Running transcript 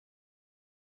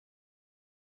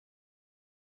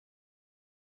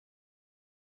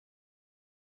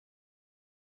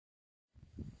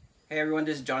Hey everyone,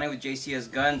 this is Johnny with JCS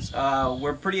Guns.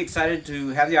 We're pretty excited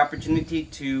to have the opportunity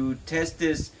to test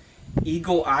this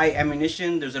Eagle Eye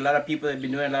ammunition. There's a lot of people that have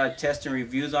been doing a lot of tests and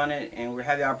reviews on it, and we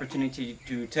have the opportunity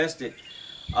to test it.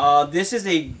 This is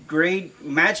a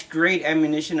match grade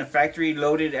ammunition, a factory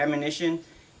loaded ammunition,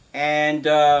 and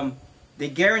they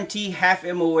guarantee half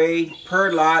MOA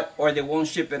per lot or they won't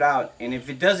ship it out. And if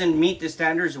it doesn't meet the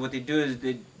standards, what they do is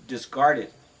they discard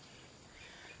it.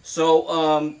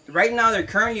 So right now they're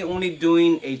currently only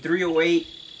doing a 308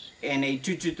 and a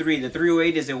 223. The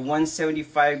 308 is a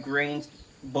 175 grains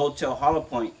bolt tail hollow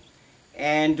point.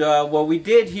 And what we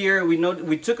did here,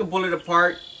 we took a bullet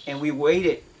apart and we weighed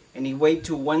it, and he weighed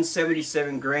to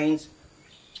 177 grains.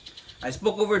 I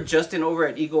spoke over Justin over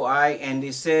at Eagle Eye, and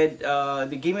they said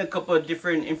they gave me a couple of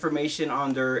different information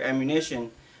on their ammunition.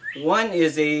 One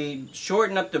is they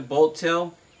shorten up the bolt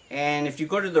tail. And if you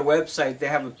go to their website, they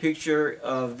have a picture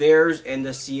of theirs and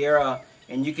the Sierra,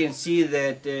 and you can see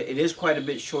that it is quite a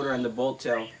bit shorter on the bolt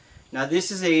tail. Now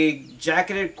this is a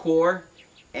jacketed core,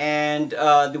 and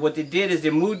what they did is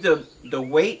they moved the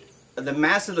weight, the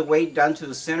mass of the weight down to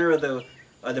the center of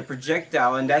the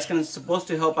projectile, and that's supposed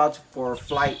to help out for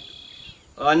flight.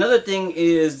 Another thing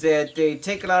is that they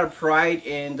take a lot of pride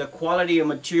in the quality of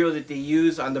material that they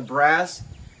use on the brass,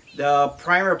 the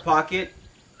primer pocket.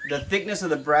 The thickness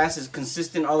of the brass is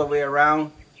consistent all the way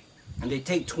around, and they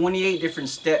take 28 different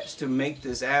steps to make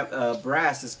this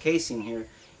brass, this casing here.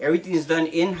 Everything is done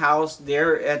in-house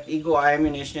there at Eagle Eye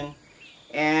Ammunition.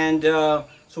 And so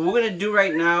what we're going to do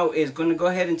right now is going to go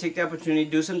ahead and take the opportunity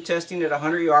to do some testing at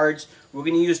 100 yards. We're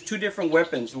going to use two different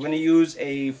weapons. We're going to use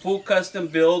a full custom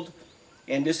build,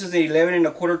 and this is an 11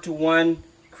 1/4 to 1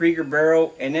 Krieger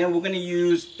barrel, and then we're going to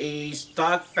use a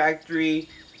stock factory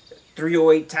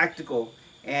 308 tactical.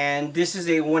 And this is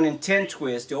a 1 in 10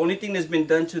 twist. The only thing that's been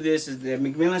done to this is the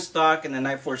McMillan stock and the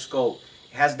Night Force scope.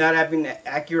 It has not been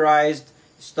accurized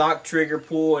stock trigger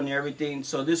pull and everything.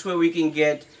 So this way we can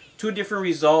get two different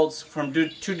results from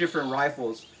two different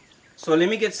rifles. So let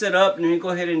me get set up, and let me go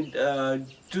ahead and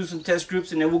do some test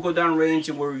groups, and then we'll go down range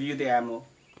and we'll review the ammo.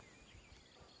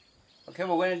 Okay,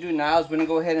 what we're going to do now is we're going to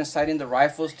go ahead and sight in the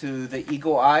rifles to the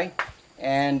Eagle Eye.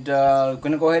 And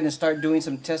going to go ahead and start doing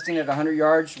some testing at 100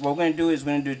 yards. What we're going to do is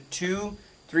we're going to do 2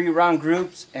 3-round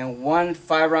groups and 1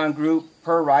 5-round group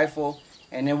per rifle.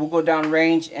 And then we'll go down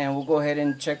range and we'll go ahead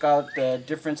and check out the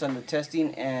difference on the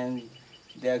testing and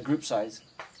the group size.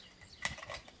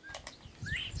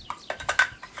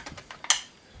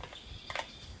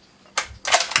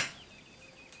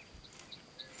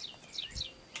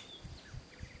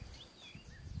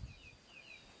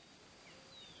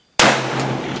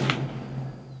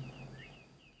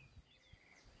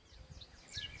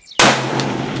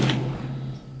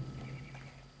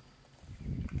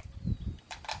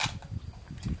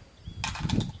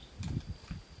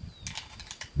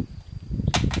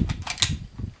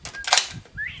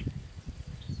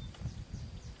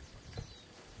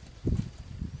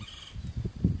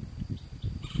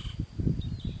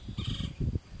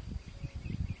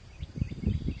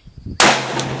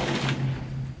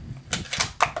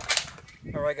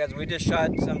 Alright guys, we just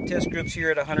shot some test groups here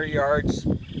at 100 yards.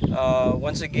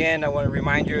 Once again, I want to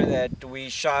remind you that we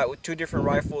shot with two different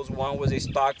rifles. One was a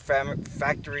stock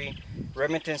factory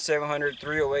Remington 700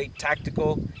 308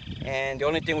 tactical, and the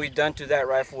only thing we've done to that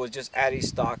rifle was just add a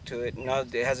stock to it. No,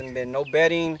 there hasn't been no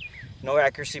bedding, no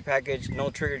accuracy package, no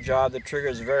trigger job. The trigger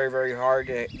is very hard.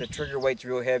 The trigger weight's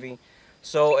real heavy.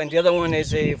 So, and the other one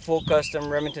is a full custom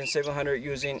Remington 700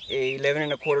 using a 11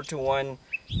 1/4 to 1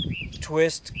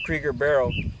 twist Krieger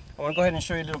barrel. I want to go ahead and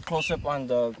show you a little close-up on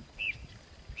the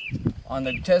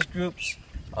test groups.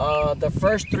 The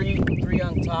first three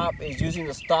on top is using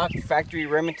the stock factory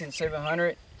Remington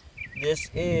 700. This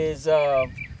is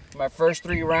my first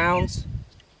 3 rounds.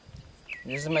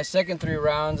 This is my second 3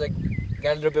 rounds. I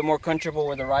got a little bit more comfortable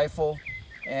with the rifle.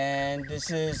 And this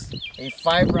is a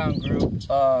 5-round group,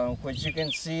 which you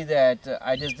can see that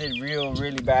I just did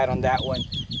really bad on that one.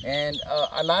 And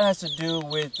a lot has to do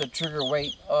with the trigger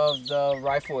weight of the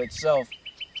rifle itself.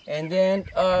 And then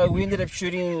we ended up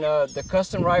shooting the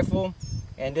custom rifle,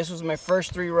 and this was my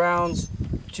first 3 rounds.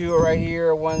 2 are right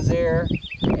here, 1's there,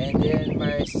 and then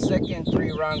my second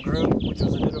 3-round group, which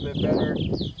was a little bit better,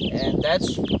 and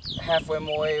that's half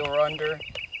MOA or under.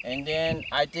 And then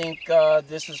I think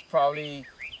this is probably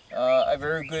a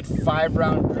very good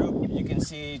 5-round group. You can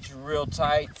see it's real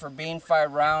tight. For being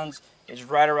 5 rounds, it's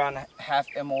right around half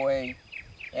MOA.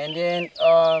 And then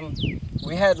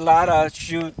we had Lada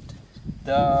shoot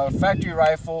the factory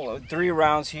rifle 3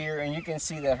 rounds here, and you can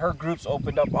see that her groups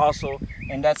opened up also,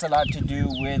 and that's a lot to do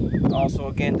with also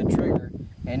again the trigger.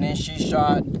 And then she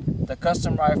shot the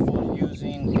custom rifle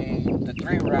using the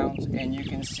 3 rounds, and you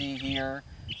can see here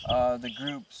the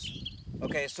groups.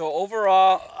 Okay, so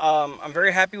overall, I'm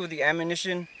very happy with the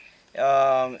ammunition.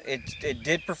 It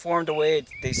did perform the way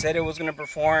they said it was going to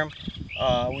perform.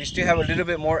 We still have a little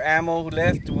bit more ammo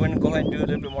left. We're going to go ahead and do a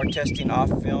little bit more testing off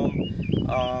film.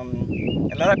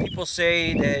 A lot of people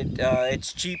say that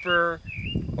it's cheaper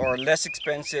or less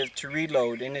expensive to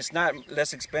reload, and it's not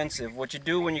less expensive. What you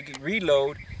do when you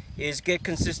reload is get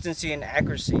consistency and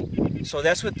accuracy. So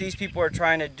that's what these people are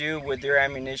trying to do with their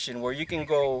ammunition, where you can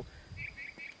go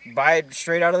buy it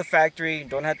straight out of the factory,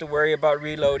 don't have to worry about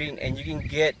reloading, and you can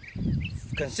get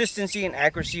consistency and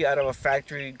accuracy out of a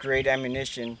factory grade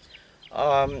ammunition.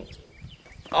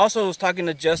 Also, I was talking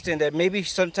to Justin that maybe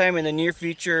sometime in the near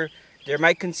future they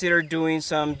might consider doing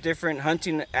some different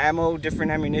hunting ammo,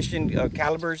 different ammunition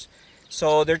calibers.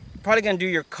 So they're probably going to do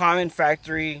your common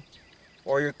factory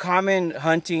or your common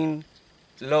hunting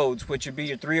loads, which would be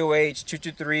your 308s,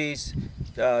 223s,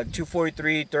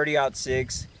 243,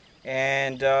 30-06,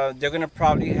 and they're going to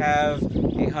probably have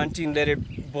a hunting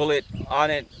leaded bullet on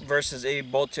it versus a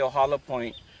bolt-tail hollow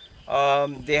point.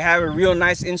 They have a real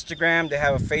nice Instagram, they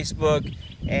have a Facebook,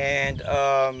 and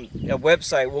a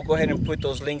website. We'll go ahead and put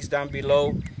those links down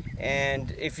below.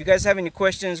 And if you guys have any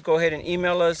questions, go ahead and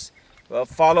email us.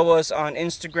 Follow us on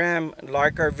Instagram,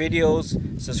 like our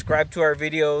videos, subscribe to our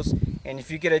videos, and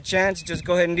if you get a chance, just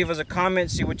go ahead and leave us a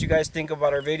comment, see what you guys think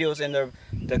about our videos, and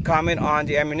the comment on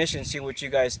the ammunition, see what you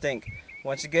guys think.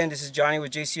 Once again, this is Johnny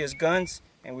with JCS Guns,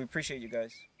 and we appreciate you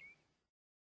guys.